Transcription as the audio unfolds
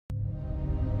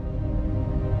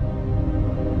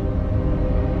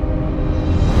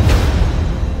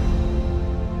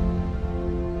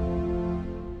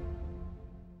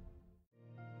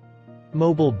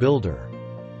Mobile builder.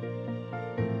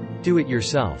 Do it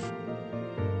yourself.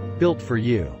 Built for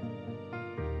you.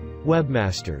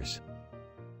 Webmasters.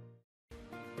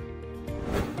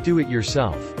 Do it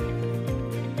yourself.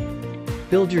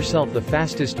 Build yourself the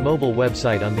fastest mobile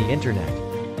website on the internet.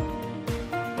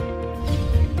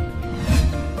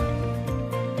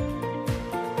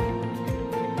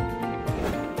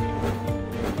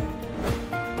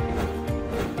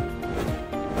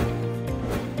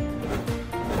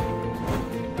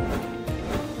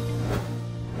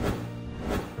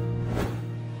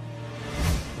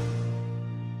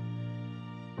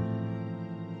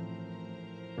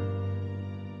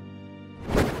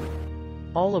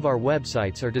 All of our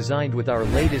websites are designed with our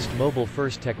latest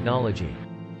mobile-first technology.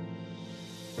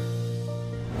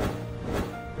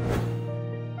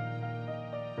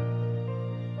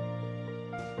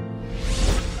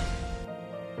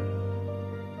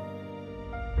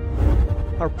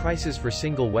 Our prices for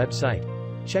single website.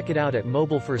 Check it out at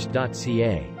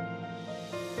mobilefirst.ca.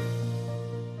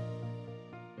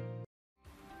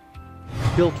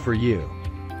 Built for you.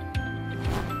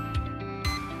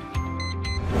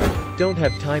 Don't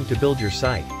have time to build your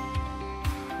site?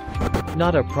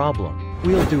 Not a problem.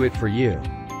 We'll do it for you.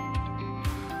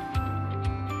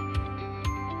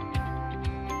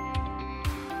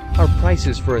 Our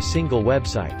prices for a single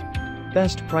website.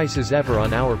 Best prices ever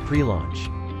on our pre-launch.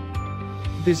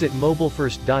 Visit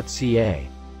mobilefirst.ca.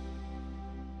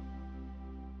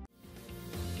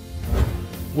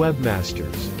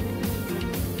 Webmasters.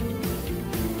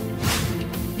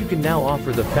 You can now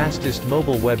offer the fastest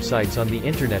mobile websites on the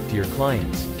internet to your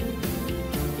clients.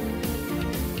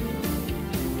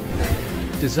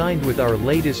 Designed with our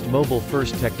latest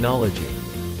mobile-first technology.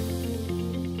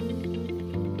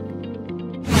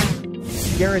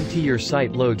 Guarantee your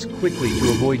site loads quickly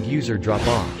to avoid user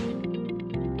drop-off.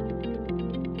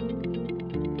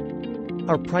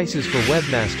 Our prices for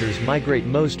Webmasters migrate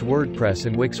most WordPress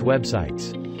and Wix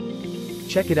websites.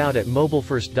 Check it out at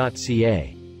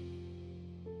mobilefirst.ca.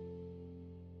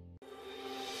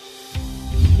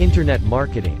 Internet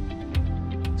marketing.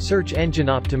 Search engine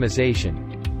optimization.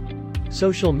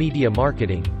 Social media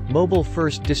marketing,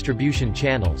 mobile-first distribution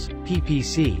channels,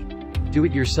 PPC.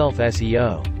 Do-it-yourself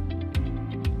SEO.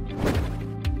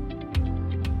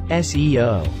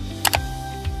 SEO.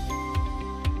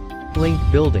 Link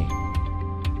building.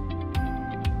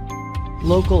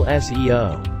 Local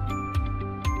SEO.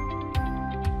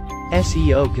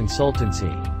 SEO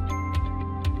consultancy.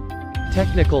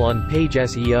 Technical on-page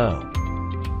SEO.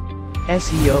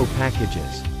 SEO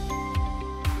packages.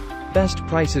 Best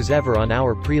prices ever on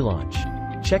our pre-launch.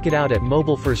 Check it out at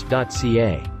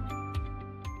mobilefirst.ca.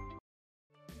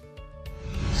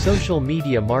 Social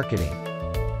media marketing.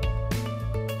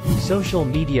 Social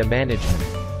media management.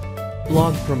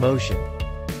 Blog promotion.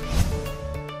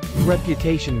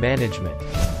 Reputation management.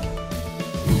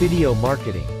 Video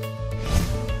marketing.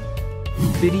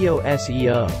 Video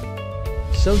SEO.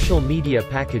 Social media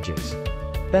packages.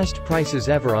 Best prices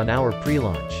ever on our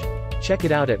pre-launch. Check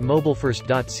it out at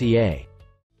mobilefirst.ca.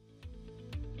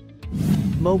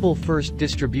 Mobile-first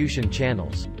distribution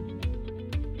channels.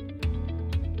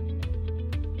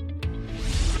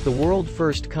 The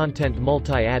world-first content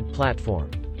multi-ad platform.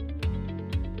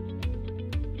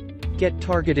 Get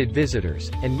targeted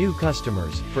visitors and new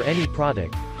customers for any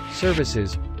product,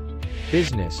 services,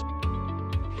 business,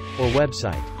 or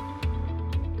website.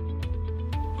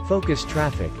 Focus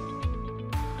traffic.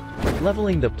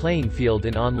 Leveling the playing field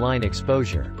in online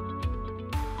exposure.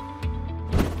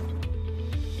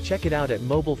 Check it out at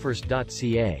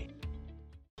mobilefirst.ca.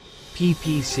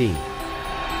 PPC.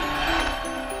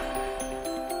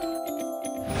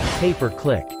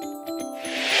 Pay-per-click.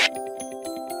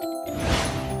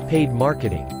 Paid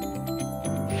marketing.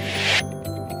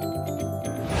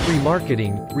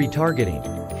 Remarketing, retargeting.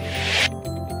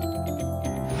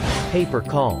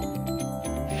 Pay-per-call.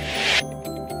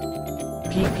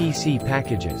 PPC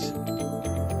packages.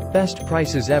 Best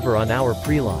prices ever on our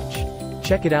pre-launch.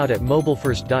 Check it out at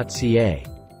mobilefirst.ca.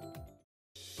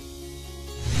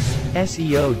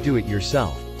 SEO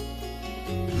do-it-yourself.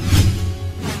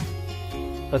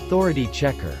 Authority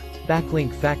checker.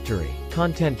 Backlink factory.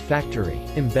 Content factory.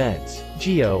 Embeds.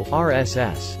 Geo,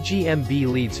 RSS. GMB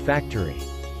leads factory.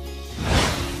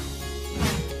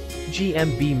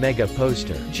 GMB Mega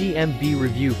Poster, GMB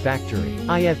Review Factory,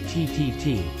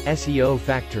 IFTTT, SEO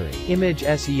Factory, Image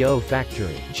SEO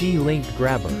Factory, G-Link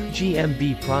Grabber,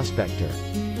 GMB Prospector,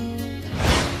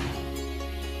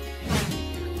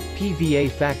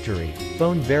 PVA Factory,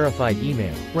 Phone Verified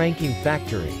Email, Ranking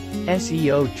Factory,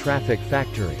 SEO Traffic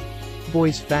Factory,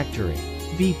 Voice Factory,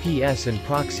 VPS and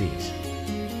Proxies.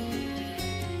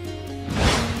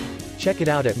 Check it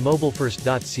out at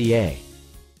mobilefirst.ca.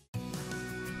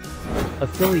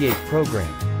 Affiliate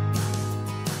Program.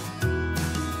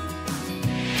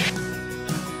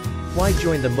 Why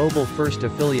join the Mobile First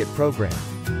Affiliate Program?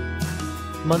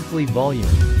 Monthly volume.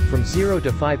 From 0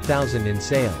 to 5,000 in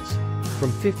sales.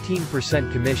 From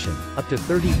 15% commission, up to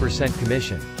 30%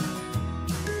 commission.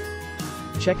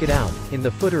 Check it out, in the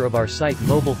footer of our site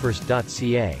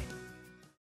mobilefirst.ca.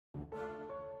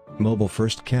 Mobile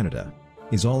First Canada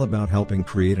is all about helping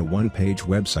create a one-page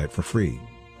website for free,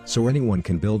 so anyone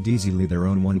can build easily their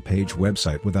own one-page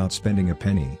website without spending a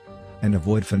penny, and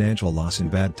avoid financial loss in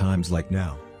bad times like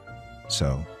now.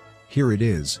 So, here it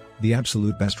is, the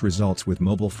absolute best results with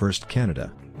Mobile First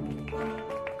Canada.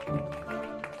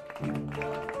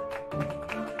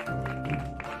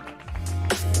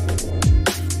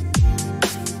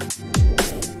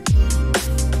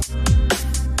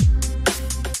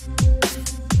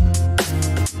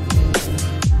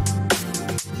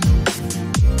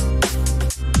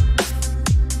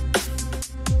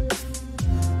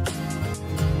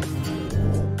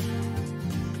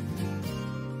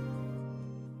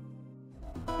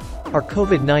 Our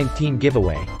COVID-19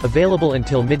 giveaway, available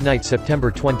until midnight September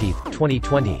 20,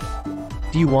 2020.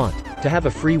 Do you want to have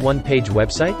a free one-page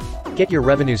website? Get your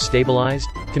revenues stabilized?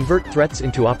 Convert threats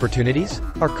into opportunities?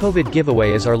 Our COVID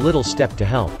giveaway is our little step to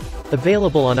help.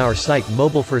 Available on our site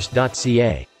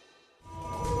mobilefirst.ca.